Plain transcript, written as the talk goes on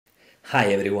Hi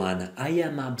everyone, I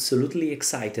am absolutely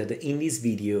excited in this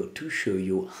video to show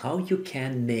you how you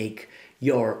can make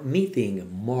your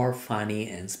meeting more funny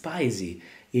and spicy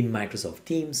in Microsoft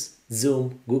Teams,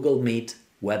 Zoom, Google Meet,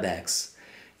 Webex.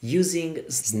 Using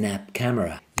Snap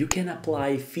Camera, you can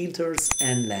apply filters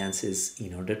and lenses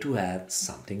in order to have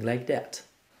something like that.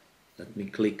 Let me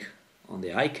click on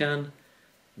the icon.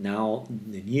 Now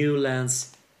the new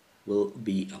lens will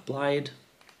be applied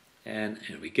and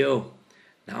here we go.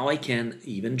 Now I can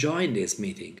even join this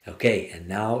meeting. Okay, and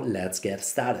now let's get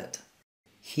started.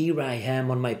 Here I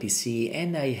am on my PC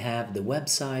and I have the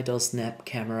website of Snap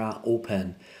Camera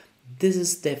open. This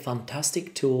is the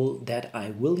fantastic tool that I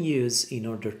will use in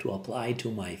order to apply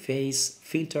to my face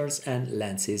filters and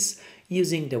lenses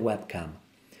using the webcam.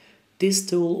 This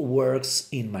tool works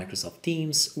in Microsoft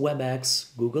Teams,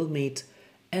 Webex, Google Meet,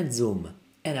 and Zoom,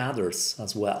 and others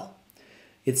as well.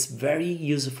 It's very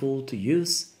useful to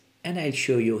use, and I'll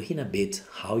show you in a bit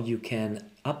how you can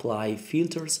apply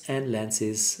filters and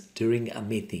lenses during a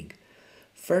meeting.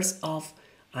 First off,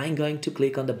 I'm going to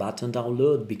click on the button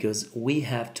download because we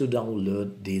have to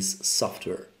download this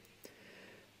software.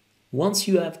 Once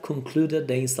you have concluded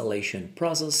the installation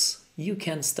process, you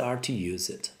can start to use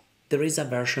it. There is a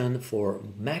version for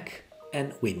Mac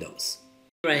and Windows.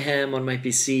 Here I am on my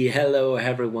PC. Hello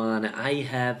everyone, I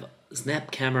have Snap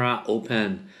Camera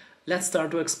open. Let's start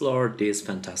to explore this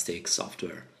fantastic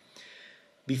software.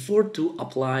 Before to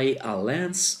apply a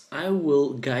lens, I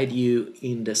will guide you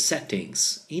in the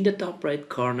settings. In the top right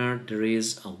corner there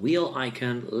is a wheel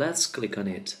icon. Let's click on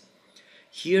it.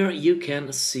 Here you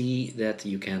can see that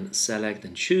you can select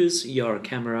and choose your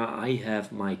camera. I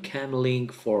have my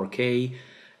Camlink 4K,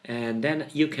 and then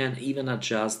you can even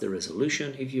adjust the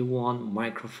resolution if you want,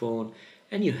 microphone,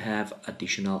 and you have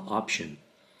additional option.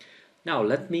 Now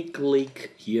let me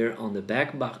click here on the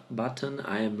back button.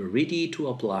 I am ready to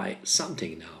apply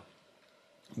something now.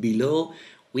 Below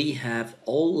we have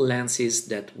all lenses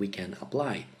that we can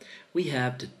apply. We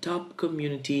have the top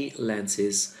community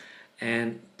lenses,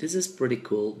 and this is pretty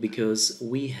cool because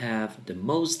we have the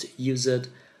most used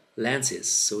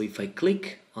lenses. So if I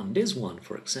click on this one,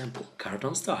 for example,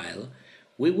 cartoon style,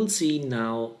 we will see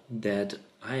now that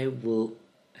I will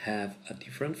have a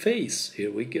different face.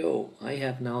 Here we go. I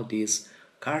have now this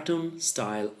cartoon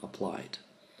style applied.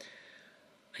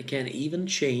 I can even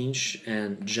change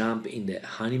and jump in the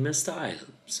anime style.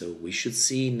 So we should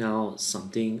see now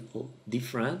something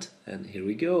different. And here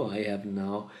we go. I have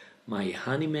now my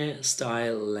anime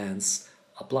style lens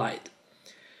applied.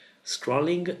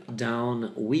 Scrolling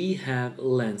down, we have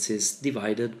lenses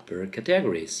divided per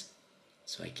categories.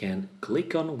 So I can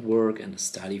click on work and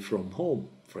study from home,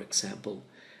 for example.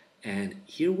 And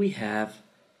here we have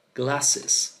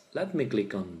glasses. Let me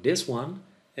click on this one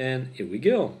and here we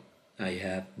go. I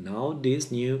have now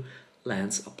this new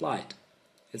lens applied.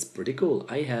 It's pretty cool.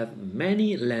 I have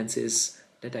many lenses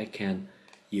that I can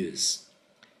use.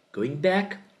 Going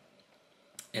back,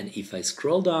 and if I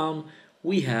scroll down,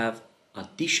 we have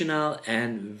additional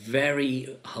and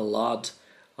a lot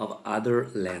of other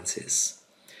lenses.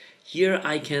 Here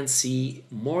I can see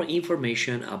more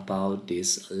information about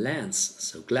this lens,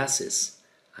 so glasses.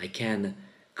 I can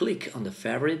click on the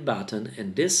favorite button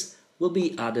and this will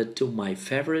be added to my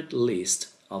favorite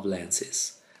list of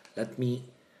lenses. Let me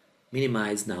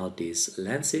minimize now these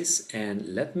lenses and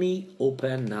let me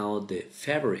open now the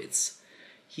favorites.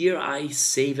 Here I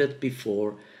saved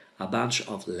before a bunch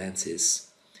of lenses.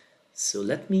 So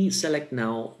let me select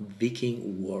now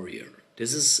Viking Warrior.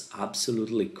 This is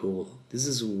absolutely cool. This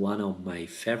is one of my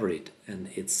favorite and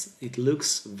it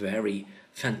looks very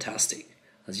fantastic.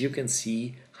 As you can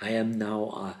see, I am now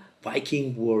a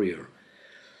Viking warrior.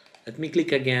 Let me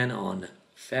click again on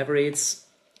favorites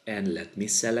and let me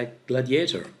select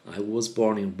gladiator. I was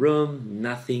born in Rome.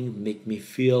 Nothing make me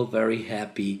feel very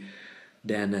happy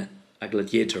than a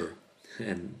gladiator.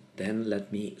 And then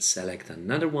let me select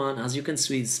another one. As you can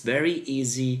see, it's very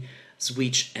easy.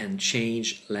 Switch and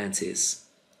change lenses.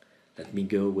 Let me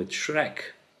go with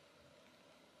Shrek.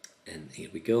 And here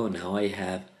we go. Now I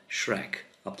have Shrek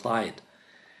applied.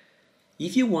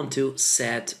 If you want to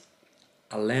set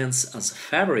a lens as a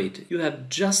favorite, you have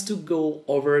just to go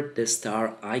over the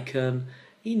star icon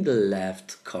in the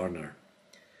left corner.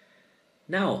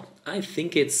 Now, I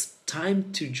think it's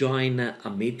time to join a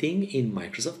meeting in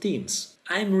Microsoft Teams.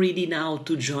 I'm ready now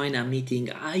to join a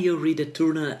meeting. I already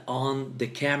turned on the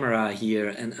camera here,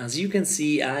 and as you can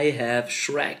see, I have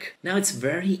Shrek. Now it's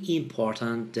very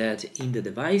important that in the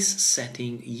device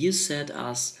setting you set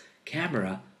as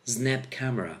camera Snap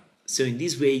Camera. So in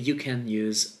this way you can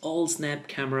use all Snap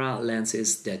Camera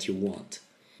lenses that you want.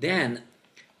 Then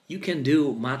you can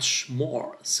do much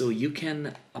more. So you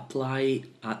can apply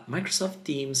a Microsoft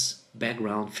Teams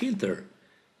background filter.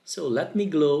 So let me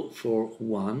go for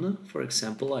one. For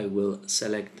example, I will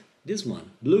select this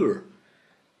one, blur.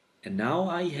 And now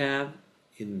I have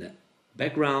in the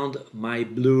background my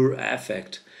blur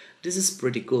effect. This is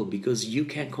pretty cool because you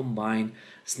can combine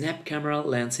snap camera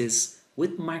lenses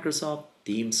with Microsoft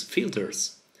Teams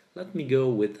filters. Let me go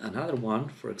with another one.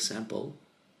 For example,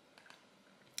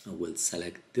 I will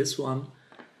select this one,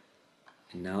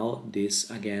 and now this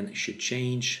again should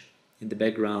change in the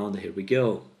background. Here we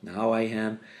go. Now I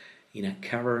am in a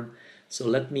cavern. So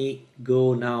let me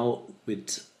go now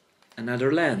with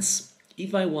another lens.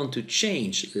 If I want to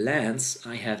change lens,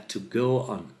 I have to go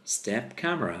on step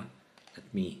camera.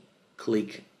 Let me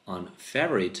click on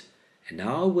favorite, and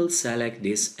now I will select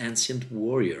this ancient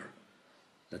warrior.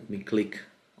 Let me click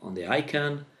on the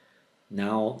icon.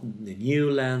 Now the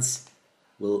new lens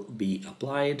will be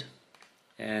applied,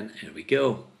 and here we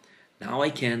go. Now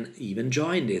I can even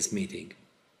join this meeting.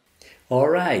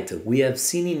 Alright, we have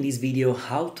seen in this video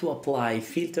how to apply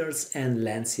filters and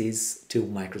lenses to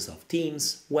Microsoft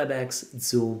Teams, Webex,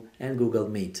 Zoom and Google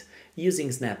Meet using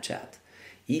Snapchat.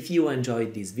 If you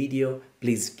enjoyed this video,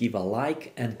 please give a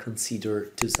like and consider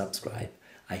to subscribe.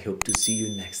 I hope to see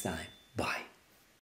you next time. Bye.